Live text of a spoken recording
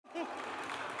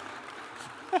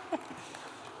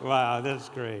Wow, that's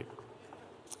great.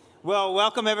 Well,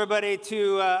 welcome everybody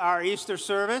to our Easter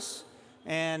service,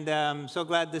 and I'm so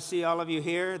glad to see all of you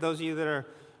here. Those of you that are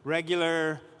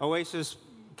regular Oasis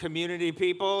community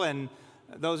people, and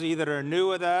those of you that are new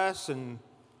with us, and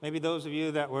maybe those of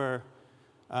you that were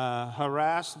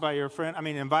invited by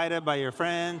your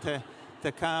friend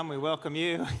to come, we welcome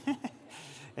you.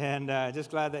 And just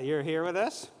glad that you're here with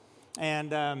us.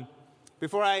 And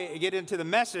before I get into the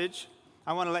message,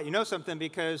 I want to let you know something,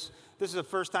 because this is the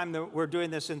first time that we're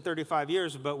doing this in 35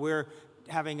 years, but we're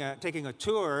taking a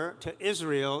tour to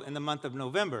Israel in the month of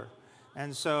November.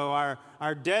 And so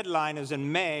our deadline is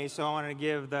in May, so I want to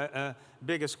give the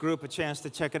biggest group a chance to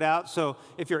check it out. So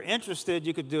if you're interested,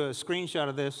 you could do a screenshot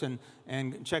of this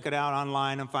and check it out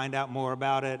online and find out more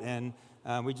about it. And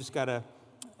we just got to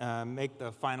make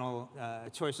the final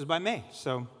choices by May.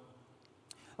 So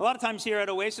a lot of times here at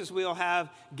Oasis, we'll have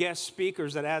guest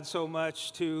speakers that add so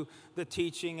much to the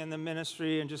teaching and the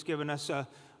ministry and just giving us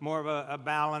more of a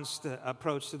balanced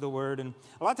approach to the Word. And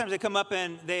a lot of times they come up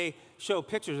and they show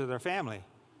pictures of their family.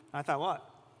 I thought, what?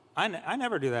 I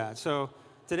never do that. So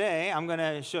today I'm going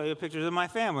to show you pictures of my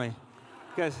family,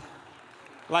 because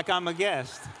like I'm a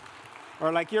guest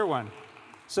or like you're one.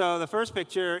 So the first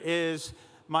picture is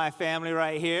my family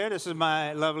right here. This is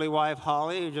my lovely wife,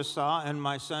 Holly, who you just saw, and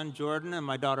my son, Jordan, and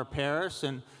my daughter, Paris,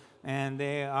 and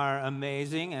they are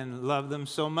amazing and love them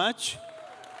so much.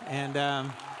 And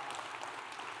then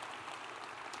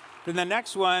the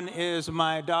next one is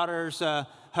my daughter's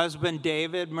husband,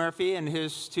 David Murphy, and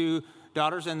his two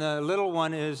daughters, and the little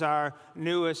one is our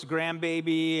newest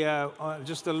grandbaby,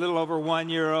 just a little over 1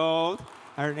 year old.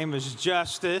 Her name is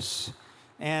Justice.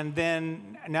 And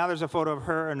then now there's a photo of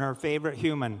her and her favorite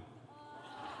human.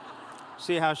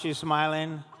 See how she's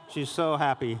smiling? She's so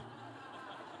happy.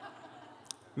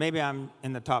 Maybe I'm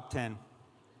in the top 10.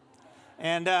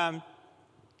 And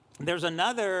there's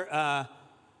another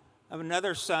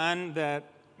son that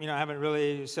I haven't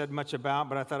really said much about,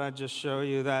 but I thought I'd just show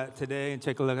you that today and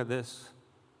take a look at this.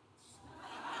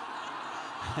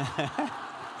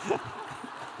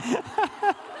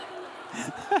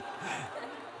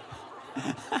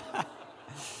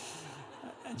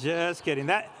 Just kidding.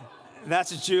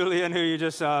 That's Julian, who you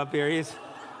just saw up here.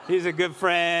 He's a good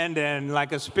friend and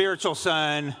like a spiritual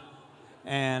son,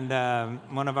 and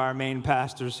one of our main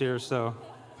pastors here. So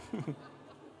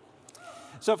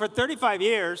for 35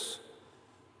 years,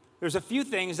 there's a few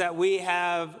things that we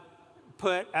have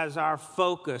put as our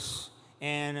focus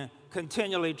and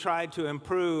continually tried to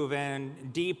improve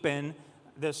and deepen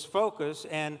this focus.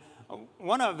 And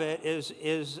one of it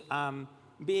is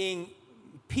being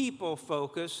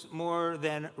people-focused more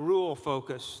than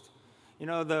rule-focused.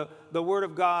 The Word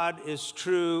of God is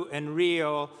true and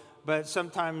real, but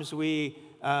sometimes we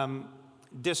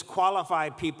disqualify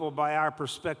people by our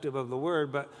perspective of the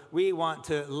Word, but we want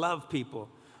to love people.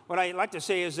 What I like to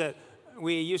say is that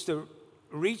we used to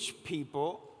reach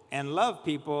people and love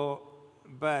people,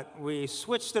 but we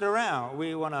switched it around.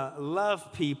 We want to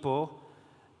love people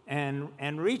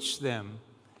and reach them.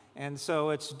 And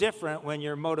so it's different when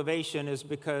your motivation is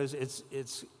because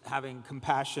it's having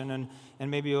compassion,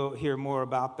 and maybe you'll hear more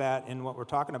about that in what we're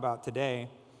talking about today.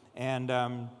 And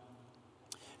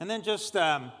then just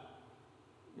the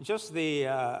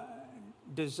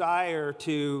desire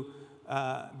to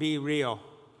be real,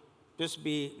 just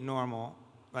be normal.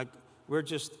 Like, we're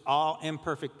just all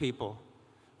imperfect people.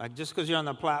 Like, just because you're on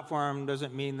the platform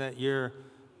doesn't mean that you're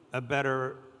a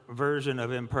better version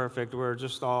of imperfect. We're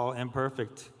just all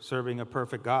imperfect, serving a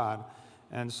perfect God.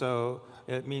 And so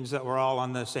it means that we're all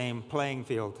on the same playing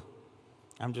field.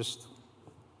 I'm just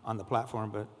on the platform,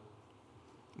 but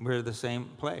we're the same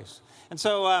place. And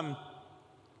so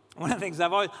one of the things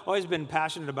I've always been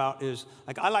passionate about is,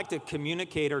 like, I like to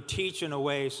communicate or teach in a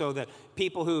way so that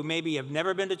people who maybe have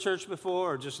never been to church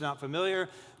before or just not familiar,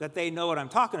 that they know what I'm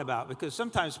talking about. Because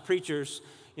sometimes preachers,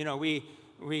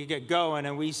 we get going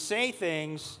and we say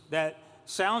things that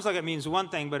sounds like it means one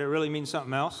thing, but it really means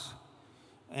something else.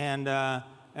 And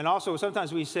also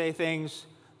sometimes we say things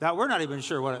that we're not even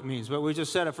sure what it means, but we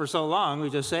just said it for so long, we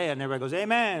just say it and everybody goes,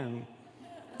 amen.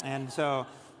 And so,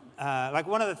 like,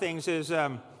 one of the things is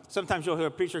sometimes you'll hear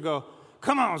a preacher go,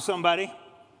 come on, somebody.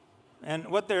 And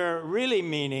what they're really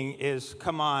meaning is,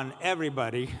 come on,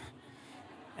 everybody.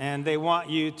 And they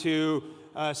want you to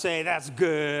say that's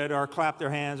good or clap their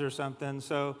hands or something.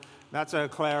 So that's a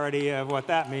clarity of what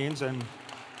that means. And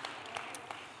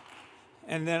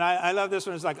then I love this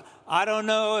one. It's like, I don't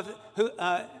know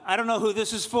who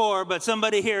this is for, but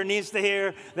somebody here needs to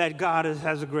hear that God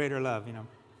has a greater love,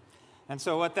 And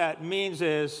so what that means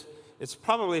is it's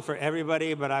probably for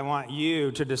everybody, but I want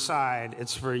you to decide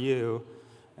it's for you.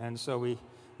 And so we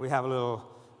have a little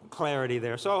clarity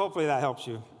there. So hopefully that helps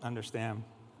you understand.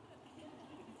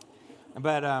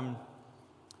 But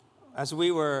as we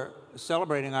were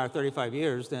celebrating our 35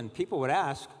 years, then people would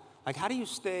ask, like, how do you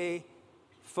stay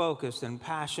focused and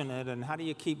passionate, and how do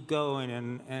you keep going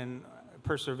and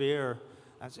persevere?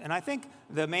 And I think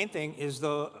the main thing is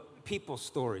the people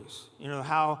stories,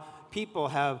 how people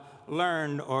have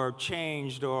learned or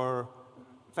changed or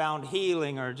found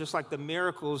healing, or just like the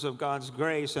miracles of God's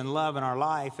grace and love in our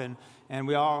life. And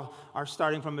we all are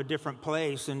starting from a different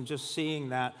place and just seeing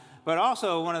that. But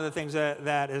also one of the things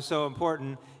that is so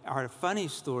important are funny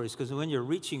stories, because when you're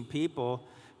reaching people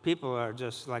are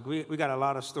just like, we got a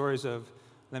lot of stories of,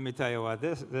 let me tell you what,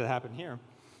 that happened here.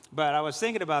 But I was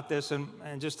thinking about this and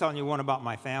just telling you one about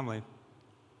my family.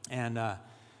 And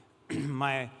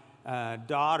my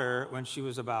daughter, when she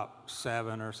was about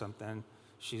 7 or something,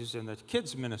 she's in the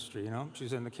kids ministry,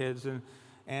 she's in the kids.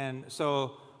 And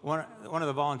so one of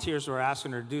the volunteers were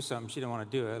asking her to do something. She didn't want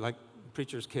to do it, like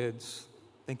preacher's kids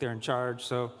think they're in charge.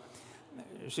 So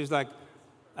she's like,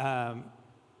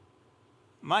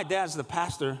 my dad's the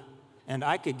pastor, and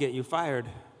I could get you fired.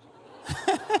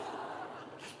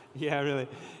 Yeah, really.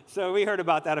 So we heard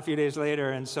about that a few days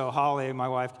later, and so Holly, my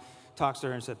wife, talks to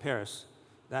her and said, Paris,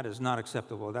 that is not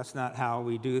acceptable. That's not how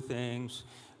we do things.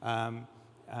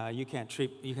 You can't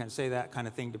say that kind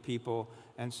of thing to people.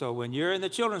 And so when you're in the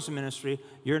children's ministry,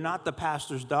 you're not the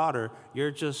pastor's daughter.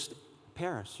 You're just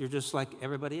Paris. You're just like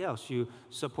everybody else. You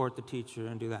support the teacher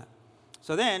and do that.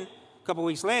 So then, a couple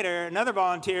weeks later, another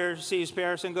volunteer sees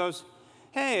Paris and goes,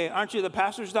 hey, aren't you the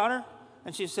pastor's daughter?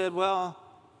 And she said, well,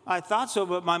 I thought so,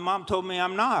 but my mom told me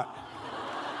I'm not.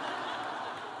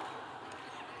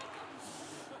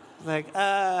 Like,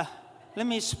 let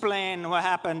me explain what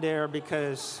happened there,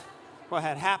 because what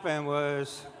had happened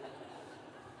was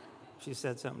she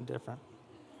said something different.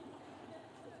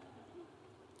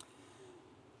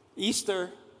 Easter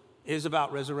is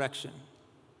about resurrection.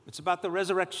 It's about the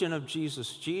resurrection of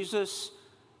Jesus. Jesus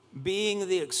being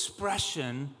the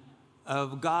expression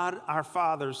of God our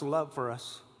Father's love for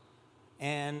us,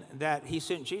 and that he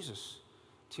sent Jesus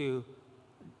to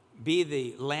be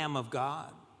the Lamb of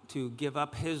God, to give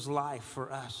up his life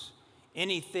for us.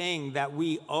 Anything that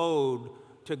we owed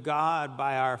to God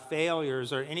by our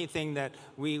failures, or anything that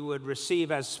we would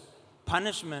receive as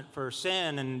punishment for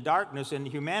sin and darkness and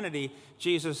humanity,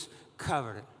 Jesus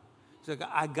covered it. He's like,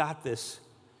 I got this.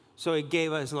 So he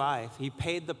gave his life. He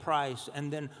paid the price.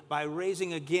 And then by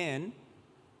raising again,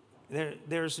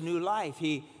 there's new life.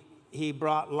 He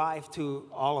brought life to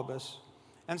all of us.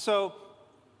 And so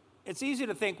it's easy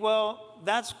to think, well,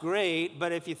 that's great,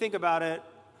 but if you think about it,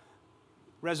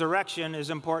 resurrection is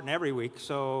important every week.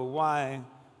 So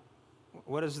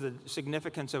what is the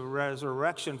significance of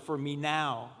resurrection for me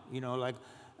now?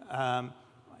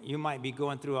 You might be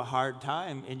going through a hard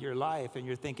time in your life, and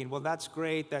you're thinking, well, that's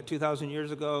great that 2,000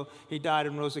 years ago he died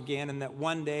and rose again, and that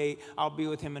one day I'll be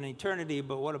with him in eternity,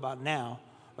 but what about now?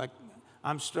 Like,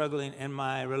 I'm struggling in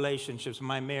my relationships,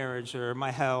 my marriage, or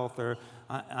my health, or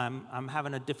I'm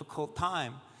having a difficult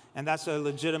time. And that's a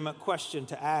legitimate question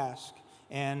to ask.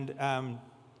 And, I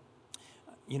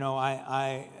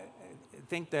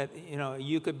think that,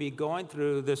 you could be going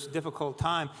through this difficult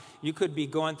time. You could be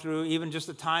going through even just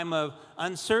a time of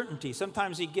uncertainty.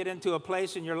 Sometimes you get into a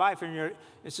place in your life and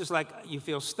it's just like you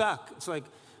feel stuck. It's like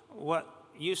what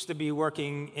used to be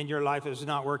working in your life is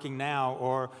not working now,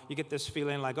 or you get this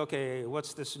feeling like, okay,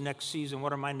 what's this next season?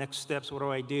 What are my next steps? What do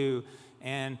I do?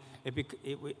 And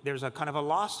there's a kind of a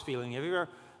lost feeling. Have you ever,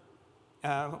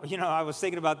 I was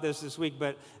thinking about this week,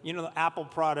 but the Apple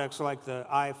products like the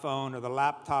iPhone or the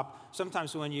laptop,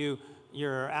 sometimes when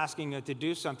you're asking it to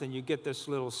do something, you get this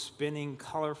little spinning,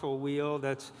 colorful wheel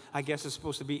that's, I guess, is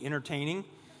supposed to be entertaining.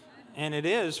 And it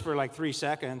is for like 3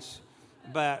 seconds.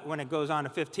 But when it goes on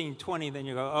to 15, 20, then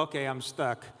you go, okay, I'm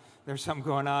stuck. There's something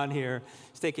going on here.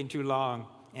 It's taking too long.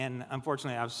 And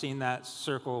unfortunately, I've seen that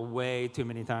circle way too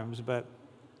many times. But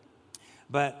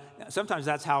sometimes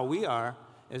that's how we are,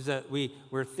 is that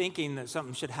we're thinking that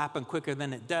something should happen quicker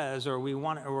than it does, or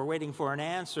we're waiting for an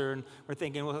answer, and we're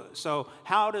thinking, well, so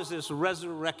how does this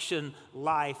resurrection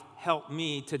life help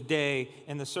me today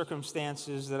in the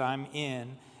circumstances that I'm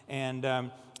in?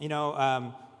 And,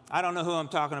 I don't know who I'm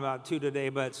talking about to today,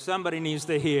 but somebody needs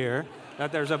to hear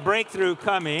that there's a breakthrough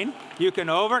coming. You can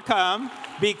overcome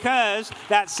because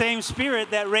that same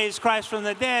Spirit that raised Christ from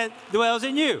the dead dwells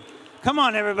in you. Come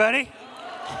on, everybody.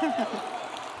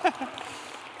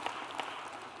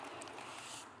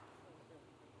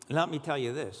 Let me tell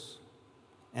you this,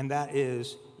 and that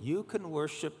is, you can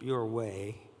worship your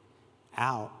way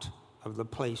out of the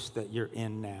place that you're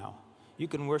in now. You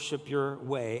can worship your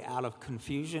way out of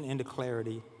confusion into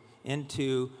clarity,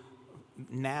 into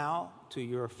now to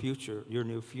your future, your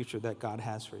new future that God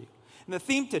has for you. And the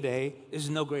theme today is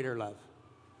no greater love.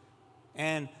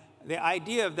 And the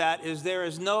idea of that is there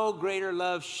is no greater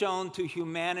love shown to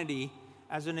humanity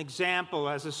as an example,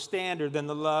 as a standard than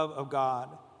the love of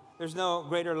God. There's no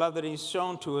greater love that he's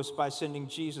shown to us by sending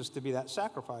Jesus to be that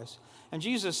sacrifice. And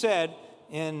Jesus said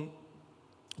in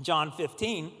John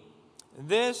 15,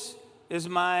 "This is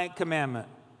my commandment,"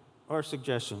 or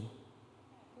suggestion,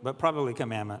 but probably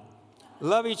commandment.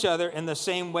 "Love each other in the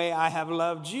same way I have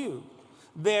loved you.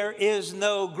 There is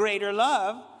no greater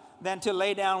love than to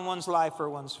lay down one's life for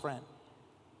one's friend."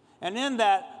 And in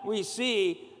that we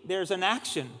see there's an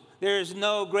action. There is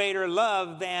no greater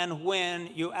love than when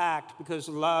you act, because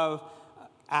love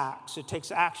acts. It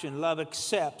takes action. Love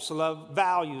accepts. Love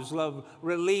values. Love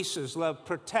releases. Love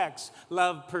protects.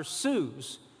 Love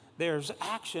pursues. There's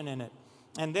action in it.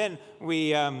 And then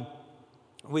we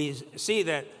see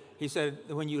that he said,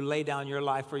 when you lay down your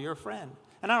life for your friend.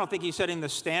 And I don't think he's setting the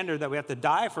standard that we have to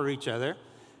die for each other,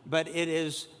 but it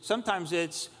is, sometimes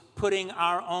it's putting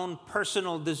our own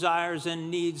personal desires and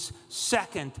needs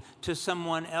second to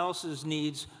someone else's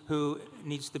needs who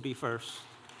needs to be first.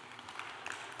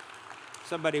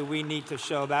 Somebody we need to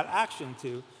show that action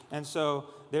to. And so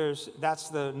that's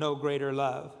the no greater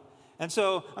love. And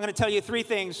so I'm going to tell you three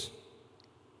things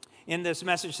in this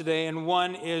message today. And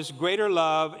one is greater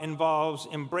love involves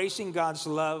embracing God's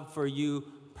love for you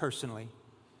personally.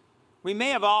 We may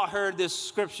have all heard this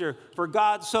scripture, "For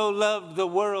God so loved the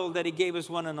world that he gave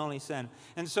his one and only son."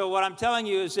 And so what I'm telling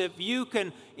you is if you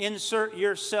can insert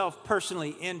yourself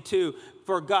personally into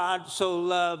 "For God so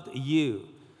loved you,"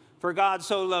 "For God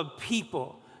so loved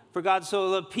people," "For God so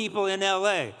loved people in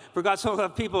LA," "For God so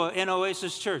loved people in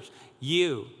Oasis Church,"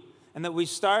 you. And that we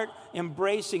start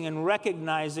embracing and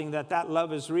recognizing that that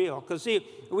love is real. Because see,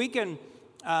 we can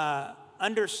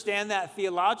understand that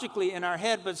theologically in our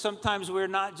head, but sometimes we're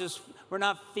not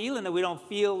feeling it. We don't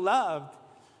feel loved.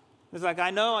 It's like,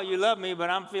 I know you love me, but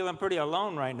I'm feeling pretty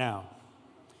alone right now.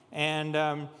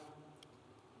 And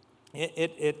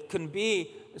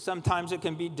sometimes it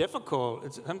can be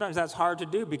difficult. Sometimes that's hard to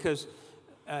do because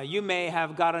you may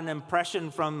have got an impression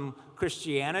from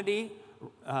Christianity,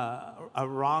 a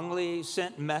wrongly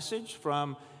sent message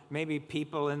from maybe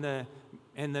people in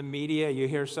the media. You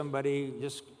hear somebody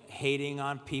just hating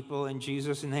on people in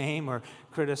Jesus' name or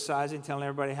criticizing, telling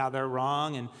everybody how they're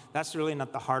wrong. And that's really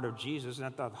not the heart of Jesus,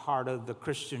 not the heart of the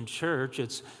Christian church.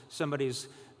 It's somebody's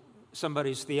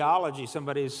theology,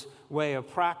 somebody's way of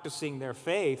practicing their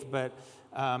faith. But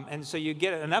and so you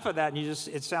get enough of that, and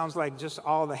it sounds like just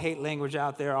all the hate language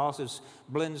out there also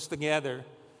blends together.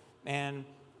 And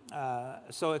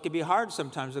so it can be hard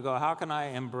sometimes to go, how can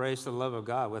I embrace the love of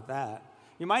God with that?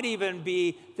 You might even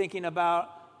be thinking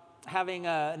about having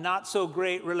a not so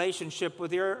great relationship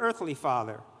with your earthly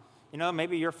father. You know,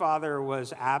 maybe your father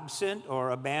was absent or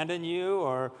abandoned you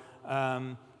or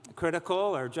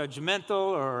critical or judgmental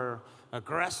or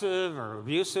aggressive or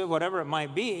abusive, whatever it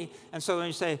might be. And so when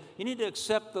you say, you need to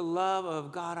accept the love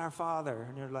of God our Father,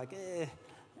 and you're like,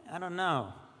 I don't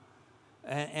know.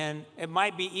 And it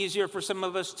might be easier for some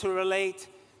of us to relate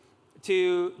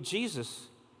to Jesus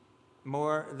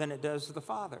more than it does to the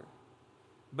Father.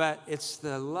 But it's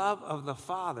the love of the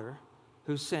Father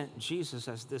who sent Jesus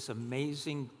as this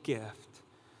amazing gift,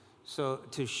 so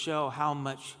to show how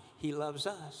much he loves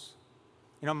us.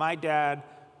 You know, my dad,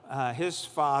 his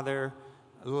father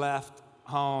left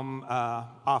home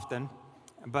often,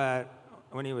 but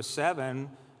when he was 7,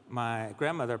 my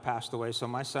grandmother passed away, so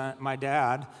my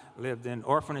dad lived in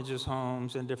orphanages,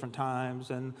 homes in different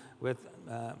times, and with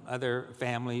other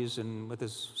families and with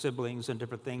his siblings and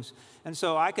different things. And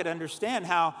so I could understand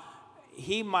how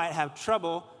he might have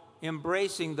trouble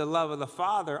embracing the love of the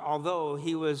Father, although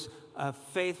he was a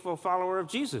faithful follower of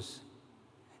Jesus.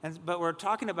 But we're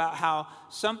talking about how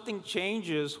something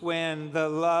changes when the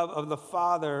love of the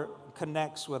Father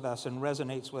connects with us and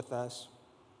resonates with us.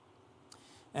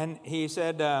 And he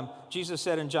said, Jesus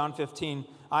said in John 15,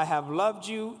 I have loved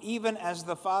you even as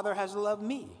the Father has loved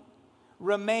me.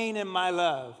 Remain in my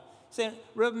love. Say,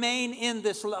 remain in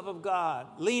this love of God.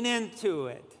 Lean into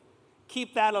it.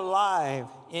 Keep that alive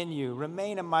in you.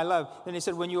 Remain in my love. Then he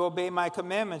said, when you obey my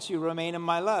commandments, you remain in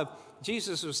my love.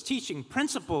 Jesus was teaching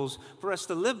principles for us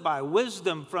to live by,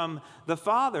 wisdom from the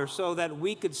Father, so that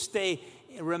we could stay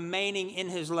remaining in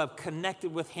his love,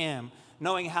 connected with him,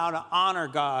 knowing how to honor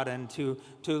God and to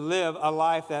live a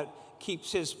life that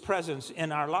keeps his presence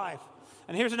in our life.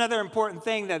 And here's another important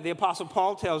thing that the Apostle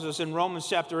Paul tells us in Romans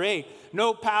chapter 8.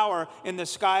 No power in the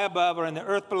sky above or in the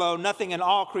earth below, nothing in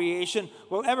all creation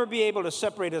will ever be able to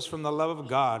separate us from the love of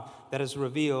God that is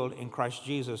revealed in Christ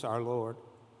Jesus our Lord.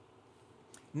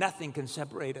 Nothing can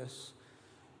separate us.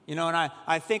 You know, and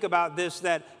I think about this,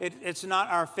 that it's not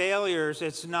our failures,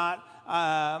 it's not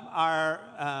our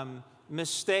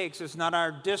mistakes, it's not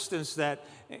our distance, that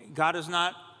God is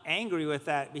not angry with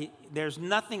that. There's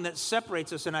nothing that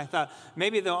separates us. And I thought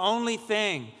maybe the only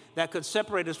thing that could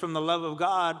separate us from the love of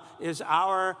God is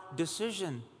our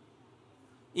decision.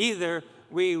 Either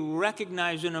we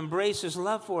recognize and embrace his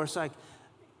love for us, like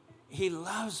he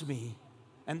loves me,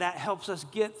 and that helps us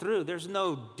get through. There's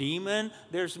no demon,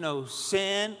 there's no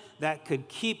sin that could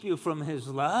keep you from his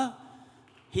love.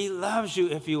 He loves you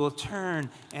if you will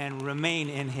turn and remain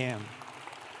in him.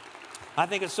 I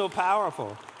think it's so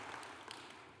powerful.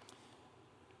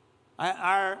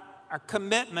 Our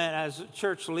commitment as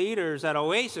church leaders at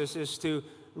Oasis is to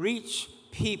reach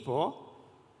people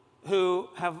who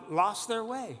have lost their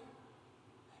way.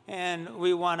 And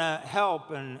we want to help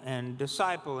and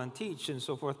disciple and teach and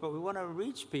so forth, but we want to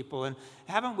reach people. And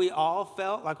haven't we all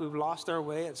felt like we've lost our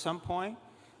way at some point?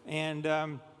 And,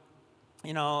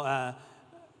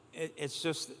 it's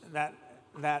just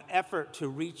that effort to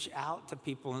reach out to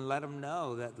people and let them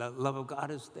know that the love of God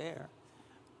is there.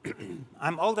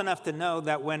 I'm old enough to know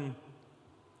that when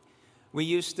we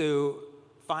used to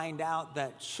find out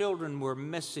that children were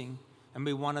missing and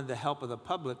we wanted the help of the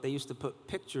public, they used to put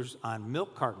pictures on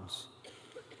milk cartons.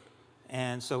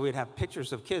 And so we'd have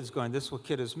pictures of kids going, this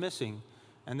kid is missing.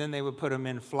 And then they would put them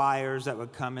in flyers that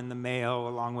would come in the mail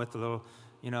along with the little,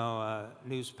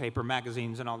 newspaper,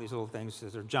 magazines, and all these little things.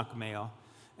 They're junk mail.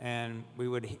 And we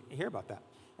would hear about that.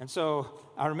 And so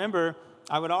I remember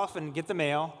I would often get the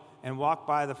mail and walk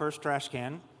by the first trash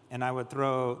can, and I would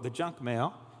throw the junk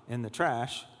mail in the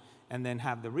trash, and then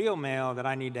have the real mail that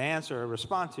I need to answer or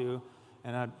respond to,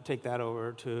 and I'd take that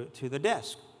over to the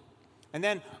desk. And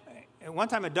then one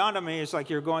time it dawned on me, it's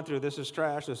like you're going through, this is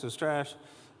trash,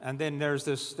 and then there's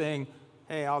this thing,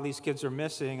 hey, all these kids are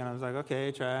missing, and I was like,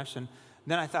 okay, trash. And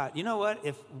then I thought, you know what,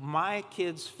 if my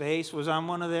kid's face was on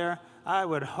one of there, I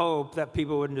would hope that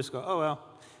people wouldn't just go, oh,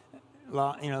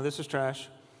 well, this is trash.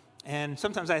 And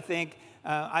sometimes I think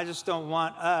I just don't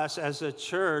want us as a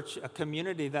church, a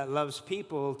community that loves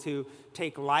people, to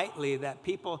take lightly that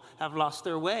people have lost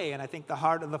their way. And I think the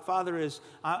heart of the Father is,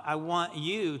 I want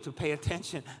you to pay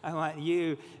attention. I want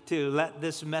you to let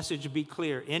this message be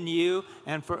clear in you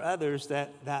and for others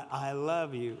that I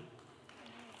love you.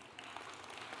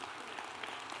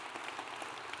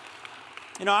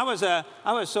 You know, I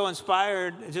was so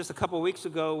inspired just a couple weeks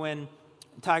ago when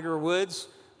Tiger Woods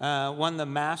won the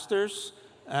Masters,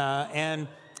 and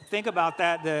think about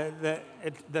that.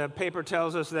 The paper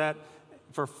tells us that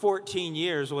for 14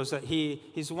 years was that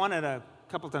he's won it a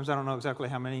couple times. I don't know exactly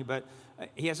how many, but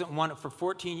he hasn't won it for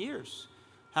 14 years.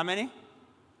 How many?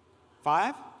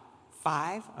 5?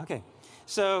 5? Okay.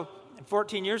 So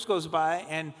 14 years goes by,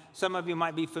 and some of you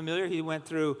might be familiar. He went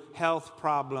through health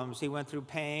problems. He went through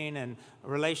pain and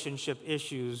relationship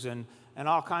issues and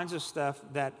all kinds of stuff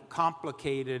that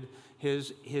complicated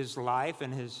his life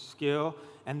and his skill.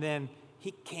 And then he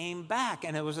came back,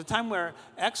 and it was a time where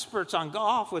experts on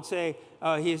golf would say,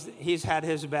 oh, he's had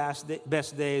his best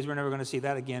days, we're never going to see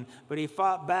that again. But he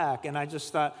fought back, and I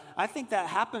just thought, I think that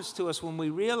happens to us when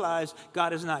we realize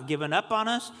God has not given up on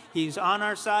us. He's on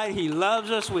our side. He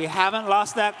loves us. We haven't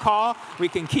lost that call. We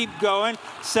can keep going.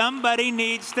 Somebody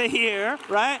needs to hear,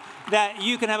 right, that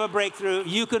you can have a breakthrough.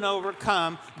 You can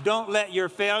overcome. Don't let your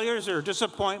failures or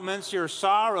disappointments, your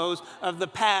sorrows of the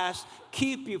past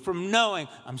keep you from knowing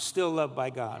I'm still loved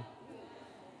by God.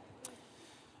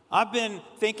 I've been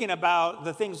thinking about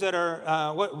the things that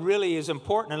are what really is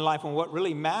important in life and what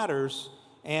really matters.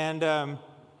 And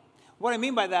what I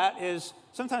mean by that is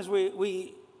sometimes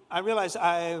I realize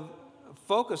I've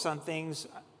focused on things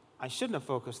I shouldn't have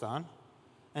focused on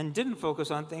and didn't focus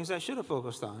on things I should have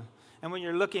focused on. And when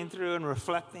you're looking through and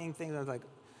reflecting things, I was like,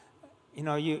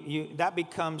 you that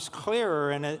becomes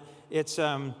clearer, and it's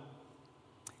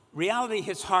reality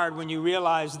hits hard when you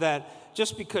realize that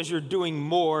just because you're doing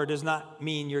more does not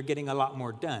mean you're getting a lot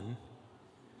more done.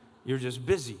 You're just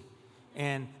busy.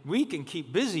 And we can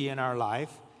keep busy in our life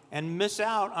and miss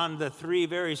out on the 3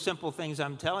 very simple things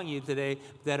I'm telling you today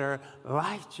that are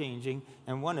life-changing.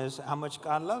 And one is how much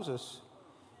God loves us.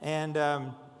 And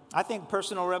I think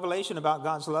personal revelation about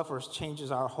God's love for us changes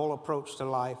our whole approach to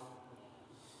life.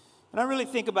 And I really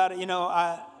think about it,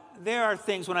 there are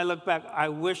things when I look back I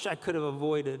wish I could have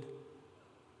avoided.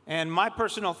 And my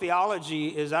personal theology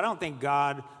is I don't think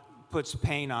God puts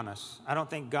pain on us. I don't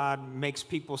think God makes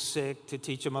people sick to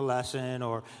teach them a lesson,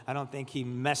 or I don't think he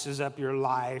messes up your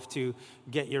life to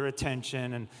get your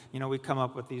attention. And, we come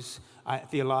up with these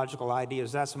theological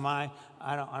ideas. I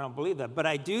don't believe that. But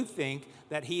I do think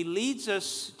that he leads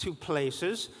us to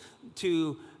places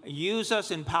to use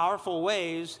us in powerful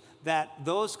ways that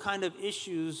those kind of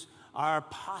issues are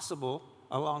possible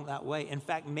along that way. In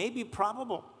fact, maybe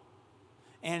probable.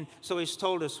 And so he's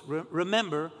told us,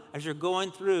 remember, as you're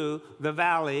going through the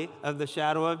valley of the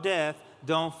shadow of death,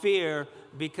 don't fear,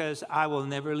 because I will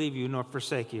never leave you nor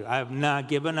forsake you. I have not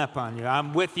given up on you.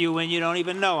 I'm with you when you don't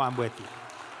even know I'm with you.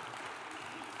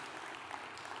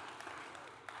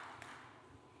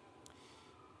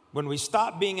 When we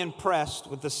stop being impressed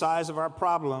with the size of our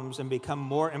problems and become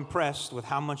more impressed with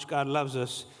how much God loves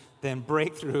us, then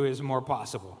breakthrough is more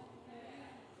possible.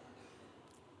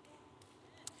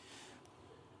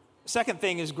 Second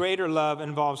thing is, greater love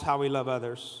involves how we love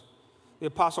others. The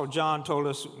Apostle John told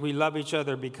us we love each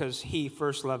other because he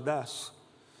first loved us.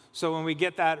 So when we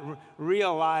get that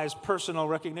realized personal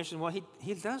recognition, well,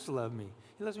 he does love me.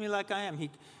 He loves me like I am.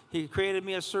 He created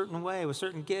me a certain way with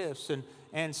certain gifts,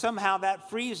 and somehow that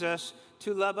frees us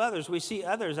to love others. We see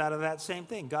others out of that same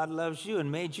thing. God loves you and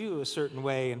made you a certain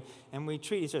way, and we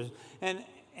treat each other.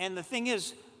 And the thing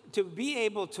is, to be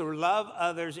able to love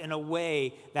others in a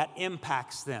way that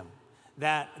impacts them,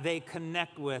 that they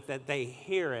connect with, that they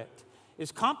hear it,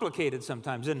 is complicated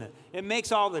sometimes, isn't it? It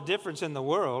makes all the difference in the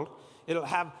world.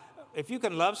 If you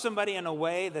can love somebody in a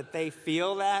way that they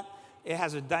feel that, it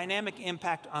has a dynamic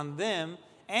impact on them,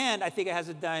 and I think it has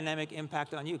a dynamic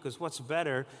impact on you, because what's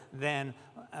better than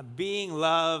being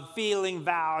loved, feeling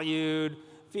valued,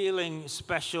 feeling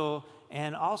special,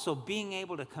 and also being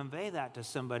able to convey that to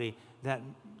somebody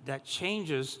that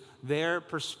changes their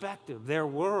perspective, their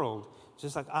world,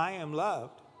 just like I am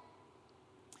loved.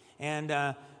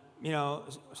 And,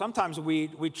 sometimes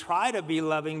we try to be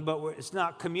loving, but it's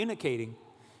not communicating.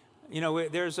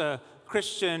 There's a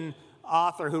Christian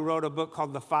author who wrote a book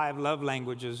called The 5 Love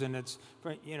Languages, and it's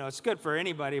good for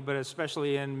anybody, but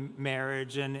especially in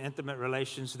marriage and intimate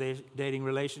relations, dating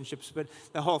relationships. But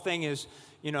the whole thing is,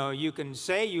 you can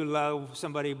say you love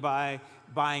somebody by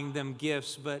buying them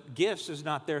gifts, but gifts is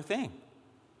not their thing.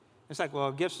 It's like,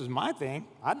 well, gifts is my thing.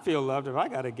 I'd feel loved if I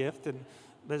got a gift,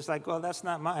 but it's like, well, that's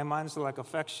not mine. Mine's like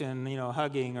affection,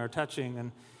 hugging or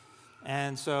touching.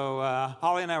 And so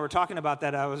Holly and I were talking about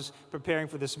that. I was preparing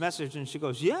for this message, and she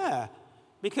goes, yeah,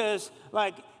 because,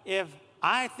 if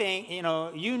I think,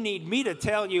 you need me to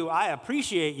tell you I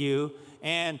appreciate you,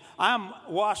 and I'm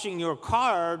washing your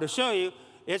car to show you,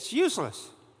 it's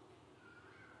useless.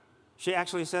 She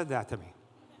actually said that to me.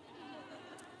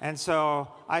 And so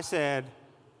I said,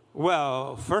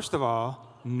 well, first of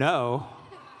all, no.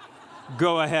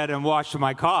 Go ahead and wash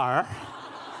my car.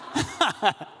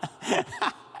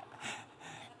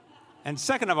 And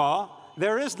second of all,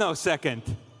 there is no second.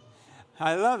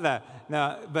 I love that.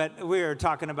 No, but we're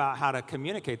talking about how to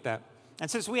communicate that.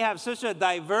 And since we have such a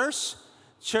diverse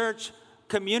church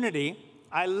community,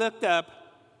 I looked up,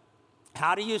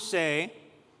 how do you say,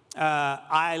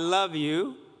 I love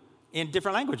you in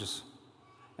different languages?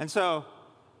 And so,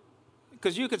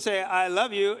 because you could say, I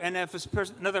love you, and if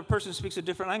another person speaks a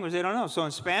different language, they don't know. So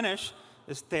in Spanish,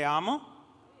 it's te amo,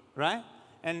 right?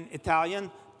 And Italian,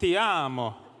 ti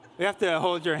amo. You have to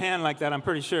hold your hand like that, I'm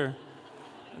pretty sure.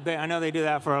 I know they do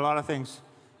that for a lot of things.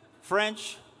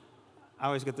 French, I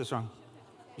always get this wrong.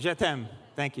 Je t'aime.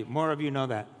 Thank you. More of you know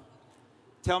that.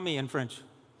 Tell me in French. Je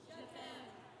t'aime.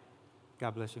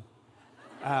 God bless you.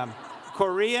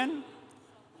 Korean,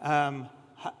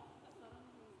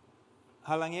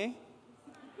 halange?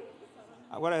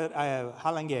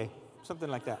 Halange, something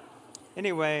like that.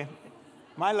 Anyway,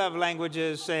 my love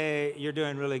languages say, you're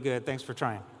doing really good. Thanks for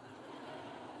trying.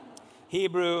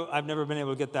 Hebrew, I've never been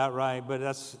able to get that right, but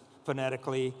that's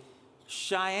phonetically.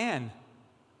 Cheyenne.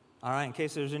 All right, in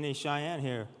case there's any Cheyenne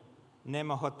here.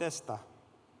 Nemahotesta.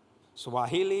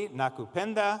 Swahili,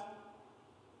 nakupenda.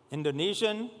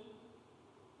 Indonesian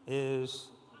is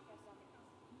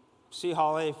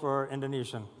sihale for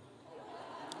Indonesian.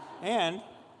 And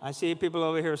I see people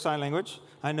over here sign language.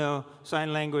 I know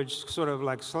sign language, sort of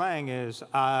like slang, is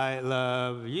I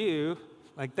love you,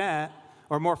 like that.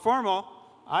 Or more formal,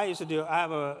 I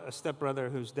have a stepbrother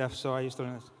who's deaf, so I used to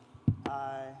learn this.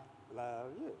 I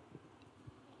love you.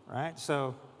 Right?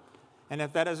 So, and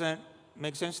if that doesn't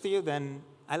make sense to you, then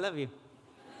I love you.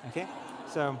 Okay?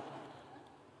 So,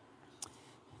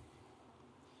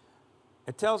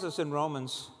 it tells us in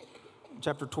Romans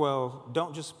chapter 12,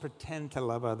 don't just pretend to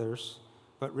love others,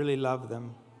 but really love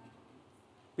them.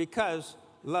 Because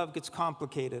love gets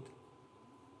complicated.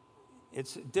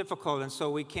 it's difficult, and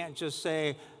so we can't just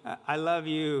say, I love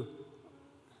you,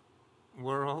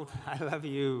 world, I love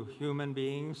you, human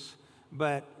beings,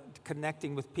 but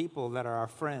connecting with people that are our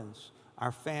friends,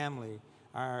 our family,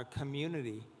 our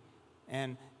community.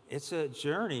 And it's a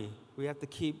journey. We have to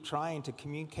keep trying to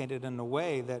communicate it in a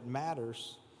way that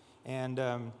matters. And,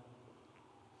 a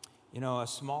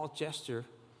small gesture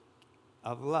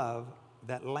of love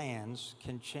that lands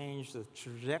can change the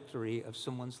trajectory of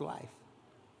someone's life.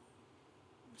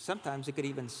 Sometimes it could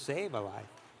even save a life.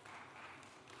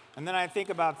 And then I think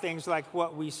about things like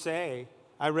what we say.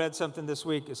 I read something this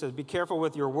week. It says, be careful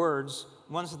with your words.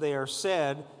 Once they are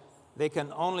said, they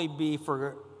can only be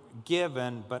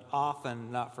forgiven, but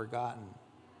often not forgotten.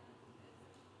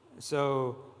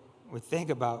 So we think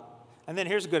about, and then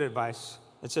here's good advice.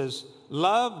 It says,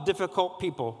 love difficult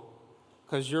people,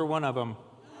 because you're one of them.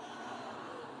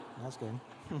 That's good.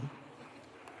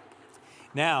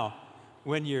 Now,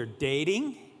 when you're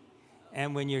dating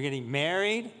and when you're getting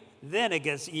married, then it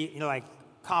gets like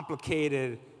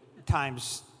complicated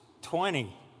times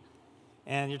 20.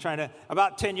 And you're trying to,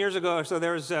 about 10 years ago or so,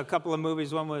 there was a couple of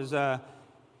movies. One was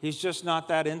He's Just Not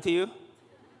That Into You.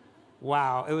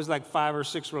 Wow, it was like 5 or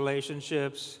 6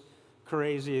 relationships.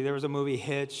 Crazy. There was a movie,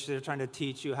 Hitch. They're trying to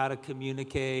teach you how to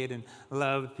communicate and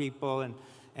love people.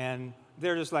 And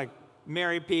they're just like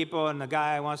married people, and the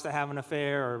guy wants to have an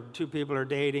affair, or 2 people are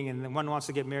dating, and then one wants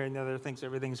to get married, and the other thinks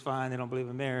everything's fine. They don't believe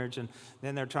in marriage. And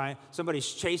then somebody's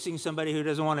chasing somebody who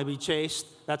doesn't want to be chased.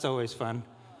 That's always fun.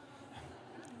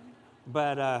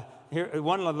 But here,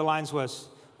 one of the lines was,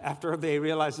 after they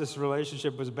realized this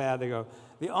relationship was bad, they go,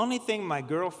 the only thing my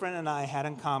girlfriend and I had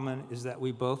in common is that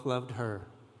we both loved her.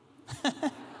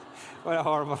 What a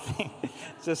horrible thing.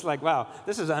 It's just like, wow,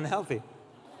 this is unhealthy.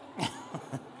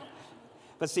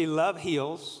 But see, love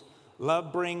heals.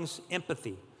 Love brings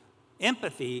empathy.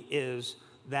 Empathy is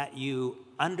that you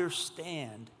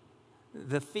understand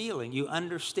the feeling. You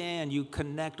understand, you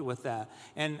connect with that.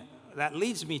 And that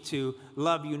leads me to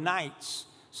love unites.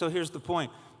 So here's the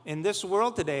point. In this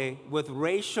world today, with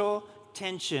racial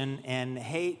tension and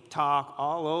hate talk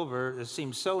all over, it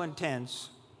seems so intense.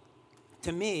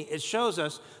 To me, it shows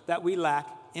us that we lack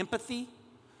empathy.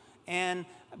 And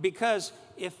because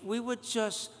if we would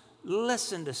just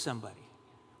listen to somebody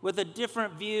with a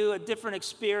different view, a different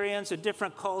experience, a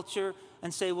different culture,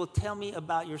 and say, well, tell me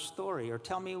about your story, or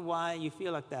tell me why you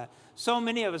feel like that. So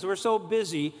many of us, we're so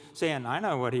busy saying, I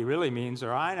know what he really means,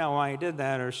 or I know why he did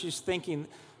that, or she's thinking,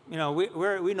 we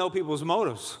know people's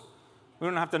motives. We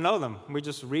don't have to know them. We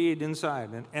just read inside.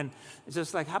 And it's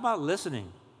just like, how about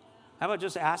listening? How about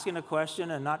just asking a question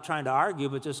and not trying to argue,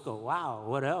 but just go, wow,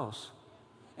 what else?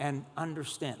 And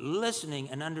understand, listening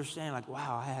and understanding, like,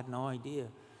 wow, I had no idea.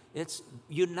 It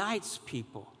unites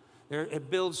people. It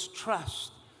builds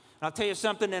trust. And I'll tell you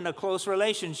something, in a close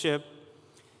relationship,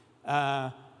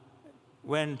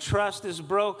 when trust is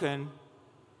broken,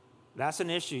 that's an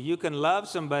issue. You can love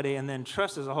somebody, and then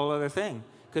trust is a whole other thing,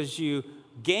 because you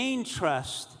gain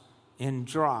trust in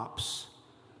drops,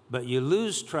 but you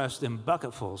lose trust in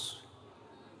bucketfuls.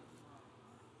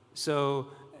 So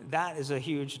that is a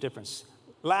huge difference.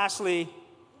 Lastly,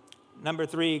 number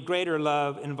 3, greater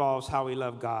love involves how we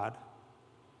love God.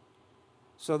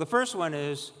 So the first one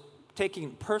is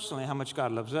taking personally how much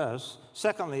God loves us.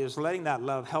 Secondly is letting that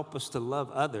love help us to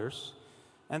love others.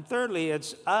 And thirdly,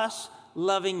 it's us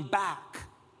loving back,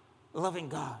 loving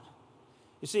God.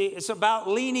 You see, it's about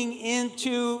leaning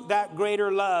into that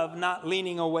greater love, not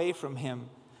leaning away from Him.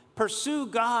 Pursue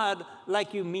God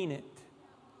like you mean it.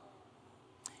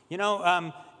 We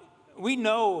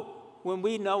know, when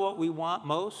we know what we want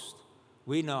most,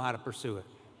 we know how to pursue it.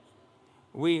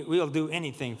 We'll do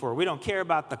anything for it. We don't care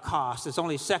about the cost. It's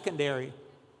only secondary.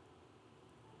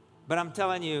 But I'm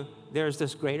telling you, there's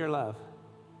this greater love.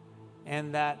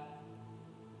 And that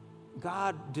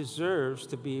God deserves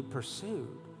to be pursued.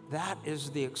 That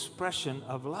is the expression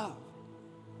of love.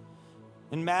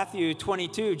 In Matthew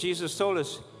 22, Jesus told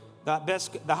us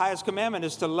the highest commandment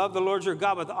is to love the Lord your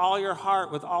God with all your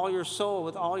heart, with all your soul,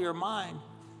 with all your mind.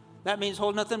 That means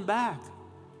hold nothing back.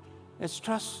 It's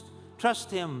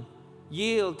trust Him,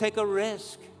 yield, take a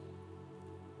risk.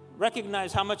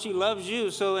 Recognize how much He loves you,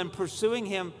 so in pursuing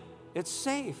Him, it's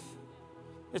safe.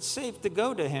 It's safe to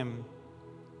go to Him.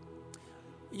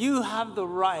 You have the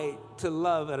right to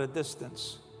love at a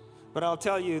distance. But I'll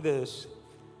tell you this,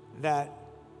 that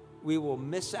we will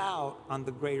miss out on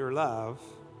the greater love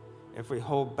if we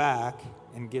hold back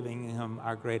in giving Him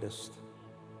our greatest.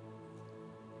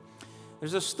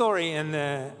 There's a story in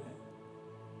the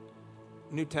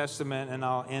New Testament, and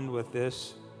I'll end with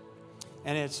this.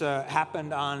 And it's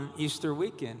happened on Easter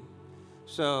weekend.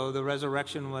 So the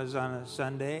resurrection was on a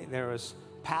Sunday. There was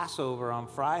Passover on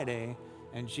Friday,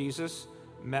 and Jesus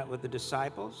met with the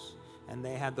disciples, and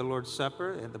they had the Lord's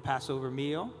Supper, they had the Passover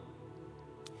meal.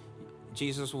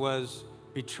 Jesus was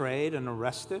betrayed and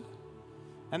arrested.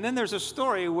 And then there's a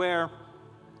story where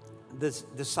the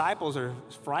disciples are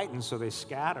frightened, so they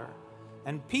scatter.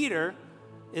 And Peter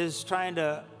is trying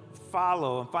to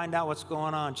follow and find out what's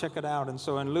going on. Check it out. And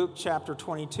so in Luke chapter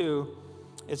 22,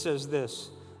 it says this: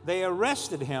 they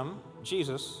arrested him,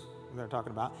 Jesus, they're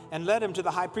talking about, and led him to the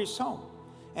high priest's home.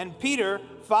 And Peter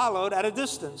followed at a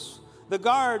distance. The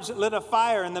guards lit a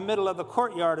fire in the middle of the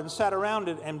courtyard and sat around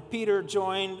it, and Peter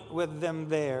joined with them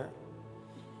there.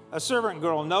 A servant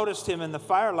girl noticed him in the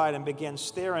firelight and began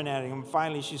staring at him.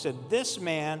 Finally, she said, "This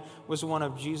man was one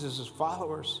of Jesus'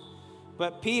 followers."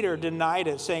 But Peter denied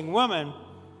it, saying, "Woman,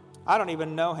 I don't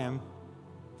even know him."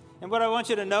 And what I want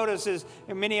you to notice is,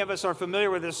 and many of us are familiar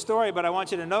with this story, but I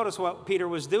want you to notice what Peter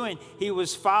was doing. He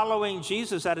was following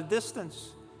Jesus at a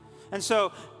distance. And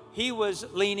so he was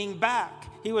leaning back.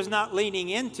 He was not leaning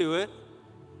into it.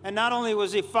 And not only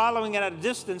was he following it at a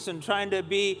distance and trying to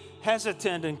be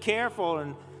hesitant and careful,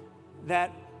 and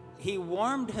that he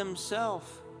warmed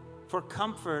himself for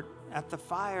comfort at the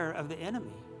fire of the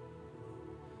enemy.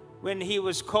 When he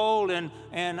was cold and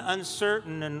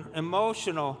uncertain and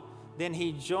emotional, then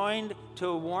he joined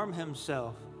to warm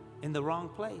himself in the wrong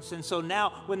place. And so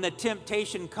now when the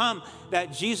temptation come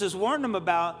that Jesus warned him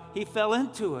about, he fell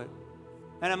into it.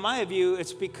 And in my view,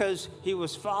 it's because he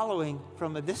was following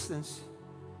from a distance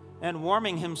and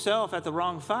warming himself at the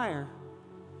wrong fire.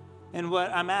 And what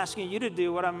I'm asking you to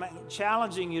do, what I'm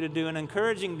challenging you to do and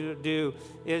encouraging you to do,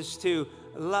 is to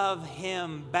love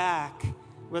him back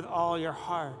with all your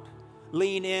heart.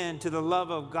 Lean in to the love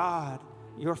of God,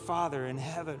 your Father in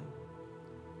heaven.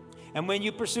 And when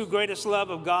you pursue greatest love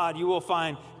of God, you will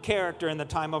find character in the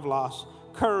time of loss,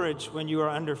 courage when you are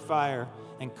under fire,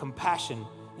 and compassion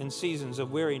in seasons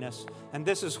of weariness. And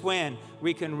this is when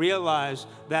we can realize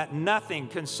that nothing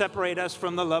can separate us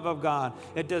from the love of God.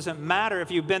 It doesn't matter if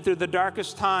you've been through the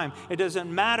darkest time. It doesn't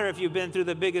matter if you've been through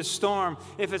the biggest storm.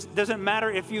 It doesn't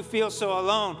matter if you feel so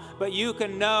alone. But you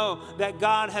can know that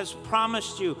God has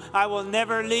promised you, "I will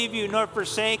never leave you nor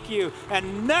forsake you."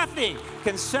 And nothing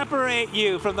can separate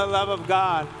you from the love of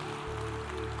God.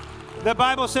 The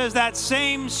Bible says that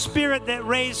same Spirit that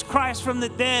raised Christ from the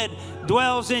dead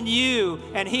dwells in you,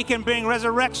 and he can bring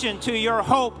resurrection to your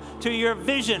hope, to your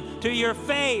vision, to your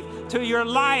faith, to your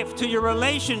life, to your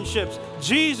relationships.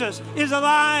 Jesus is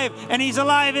alive, and he's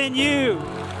alive in you.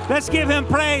 Let's give him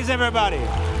praise, everybody.